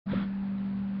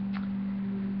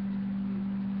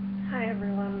Hi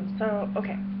everyone. So,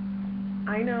 okay,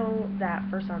 I know that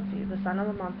for Scentsy, the scent of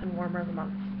the month and warmer of the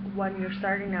month, when you're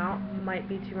starting out, might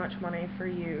be too much money for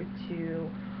you to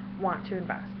want to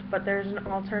invest. But there's an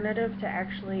alternative to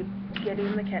actually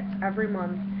getting the kits every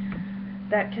month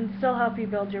that can still help you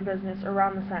build your business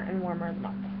around the scent and warmer of the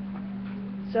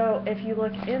month. So, if you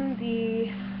look in the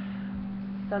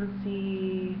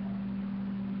Scentsy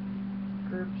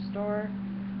group store,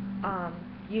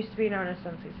 used to be known as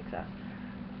Scentsy Success.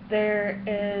 There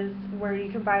is where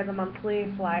you can buy the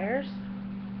monthly flyers,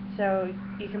 so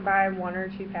you can buy 1 or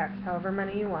 2 packs, however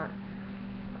many you want,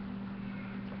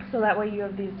 so that way you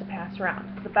have these to pass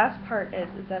around. The best part is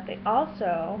that they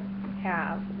also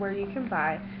have where you can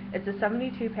buy, it's a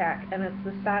 72 pack and it's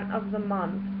the scent of the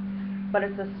month, but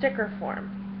it's a sticker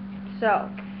form. So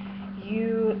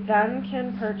you then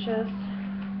can purchase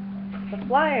the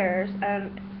flyers,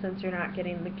 and since you're not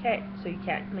getting the kit, so you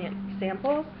can't make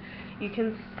samples, you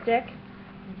can stick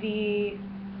the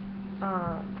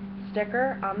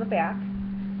sticker on the back,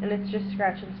 and it's just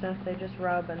scratch and sniff. They just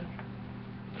rub and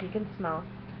you can smell.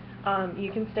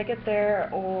 You can stick it there,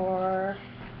 or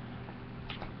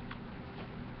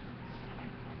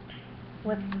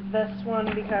with this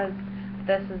one, because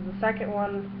this is the second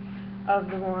one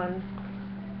of the one.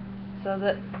 So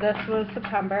this was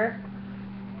September,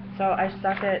 so I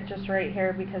stuck it just right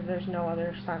here because there's no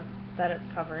other scent that it's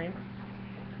covering.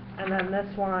 And then this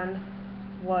one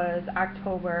was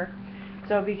October,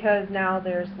 so because now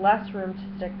there's less room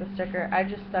to stick the sticker, I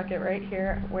just stuck it right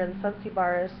here where the Scentsy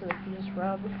bar is, so that you can just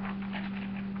rub,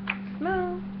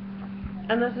 smell.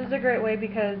 And this is a great way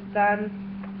because then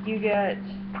you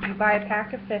buy a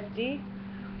pack of 50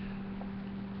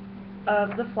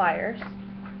 of the flyers.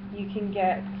 You can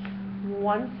get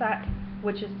one set,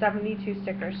 which is 72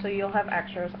 stickers, so you'll have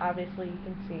extras, obviously you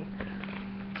can see.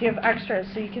 So you have extras,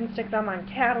 so you can stick them on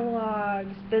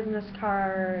catalogs, business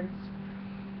cards,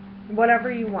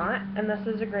 whatever you want. And this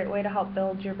is a great way to help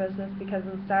build your business, because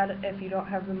instead, if you don't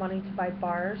have the money to buy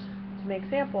bars to make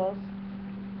samples,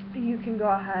 you can go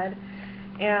ahead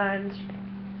and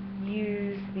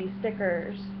use these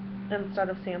stickers instead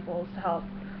of samples to help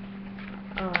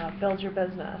build your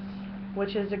business,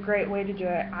 which is a great way to do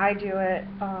it. I do it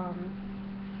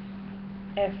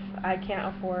if I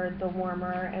can't afford the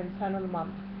warmer and scent of the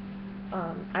month.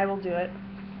 I will do it.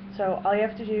 So all you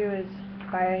have to do is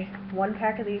buy 1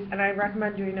 pack of these, and I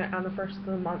recommend doing it on the first of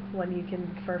the month when you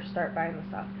can first start buying the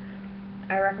stuff.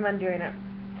 I recommend doing it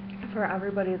for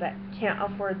everybody that can't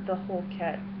afford the whole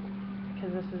kit,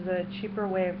 because this is a cheaper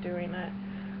way of doing it,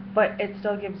 but it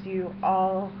still gives you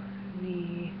all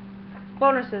the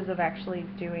bonuses of actually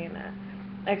doing it,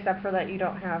 except for that you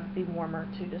don't have the warmer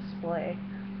to display,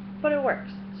 but it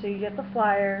works. So you get the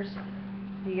flyers,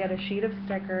 you get a sheet of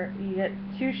sticker, you get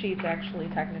 2 sheets actually,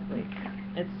 technically.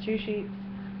 It's 2 sheets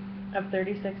of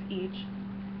 36 each.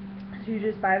 So you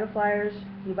just buy the flyers,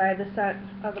 you buy the scent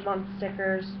of the month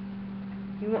stickers.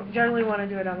 You generally want to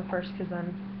do it on the first, because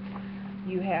then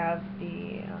you have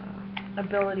the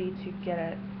ability to get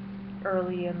it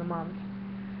early in the month,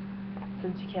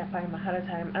 since you can't buy them ahead of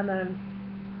time. And then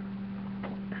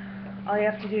all you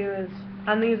have to do is,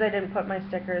 on these I didn't put my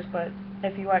stickers, but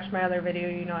if you watch my other video,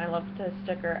 you know I love to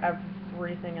sticker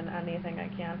everything and anything I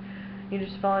can. You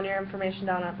just fill in your information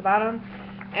down at the bottom,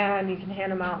 and you can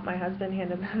hand them out. My husband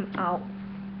handed them out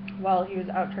while he was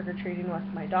out trick-or-treating with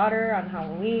my daughter on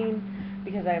Halloween,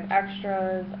 because I have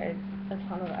extras. I have a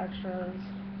ton of extras,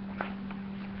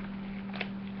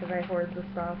 because I hoard the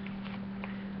stuff.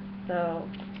 So,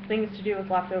 things to do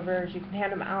with leftovers, you can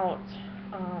hand them out,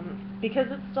 because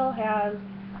it still has,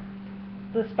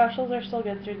 the specials are still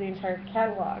good through the entire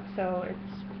catalog, so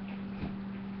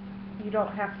you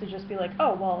don't have to just be like,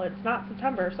 oh, well, it's not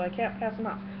September, so I can't pass them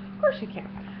out. Of course you can.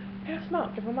 Pass them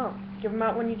out, give them out. Give them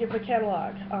out when you give the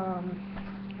catalog,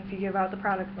 if you give out the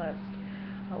product list,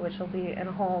 which will be in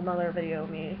a whole nother video,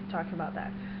 me talking about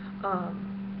that.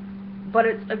 But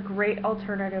it's a great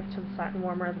alternative to the scent and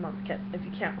warmer of the month kits if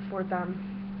you can't afford them.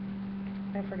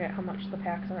 I forget how much the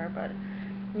packs are, but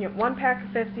you get 1 pack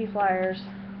of 50 flyers,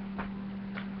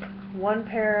 1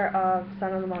 pair of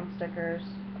scent of the month stickers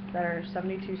that are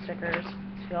 72 stickers,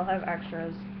 so you'll have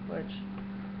extras, which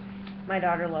my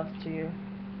daughter loves to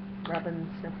rub and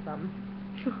sniff them,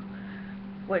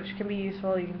 which can be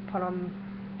useful. You can put them,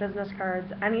 business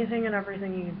cards, anything and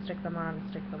everything you can stick them on.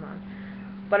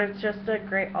 But it's just a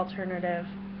great alternative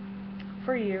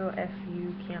for you if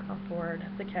you can't afford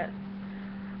the kits.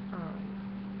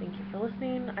 Thank you for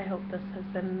listening. I hope this has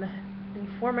been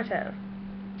informative.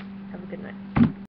 Have a good night.